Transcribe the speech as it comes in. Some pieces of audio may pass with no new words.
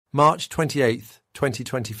March 28,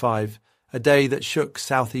 2025, a day that shook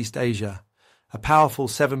Southeast Asia. A powerful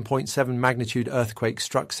 7.7 magnitude earthquake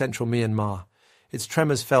struck central Myanmar, its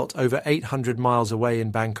tremors felt over 800 miles away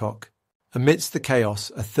in Bangkok. Amidst the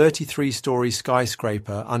chaos, a 33-story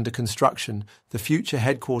skyscraper under construction, the future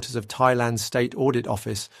headquarters of Thailand's State Audit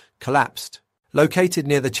Office, collapsed. Located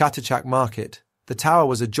near the Chatuchak market, the tower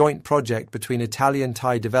was a joint project between Italian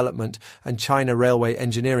Thai Development and China Railway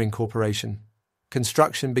Engineering Corporation.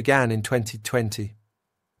 Construction began in 2020.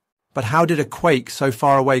 But how did a quake so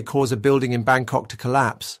far away cause a building in Bangkok to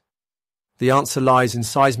collapse? The answer lies in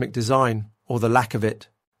seismic design, or the lack of it.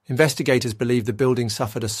 Investigators believe the building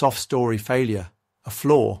suffered a soft story failure, a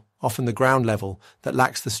flaw, often the ground level, that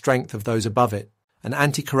lacks the strength of those above it. An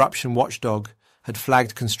anti-corruption watchdog had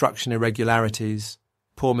flagged construction irregularities,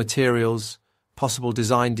 poor materials, possible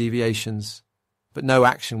design deviations, but no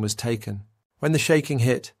action was taken. When the shaking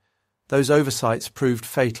hit, those oversights proved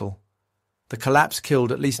fatal. The collapse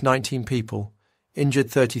killed at least 19 people,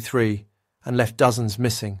 injured 33, and left dozens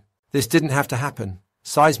missing. This didn't have to happen.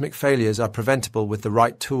 Seismic failures are preventable with the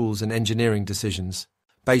right tools and engineering decisions.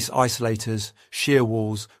 Base isolators, shear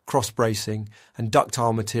walls, cross-bracing, and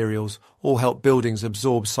ductile materials all help buildings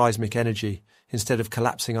absorb seismic energy instead of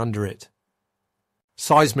collapsing under it.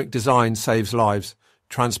 Seismic design saves lives.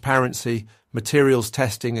 Transparency, materials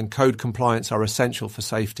testing, and code compliance are essential for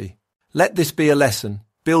safety. Let this be a lesson.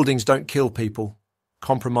 Buildings don't kill people.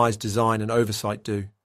 Compromised design and oversight do.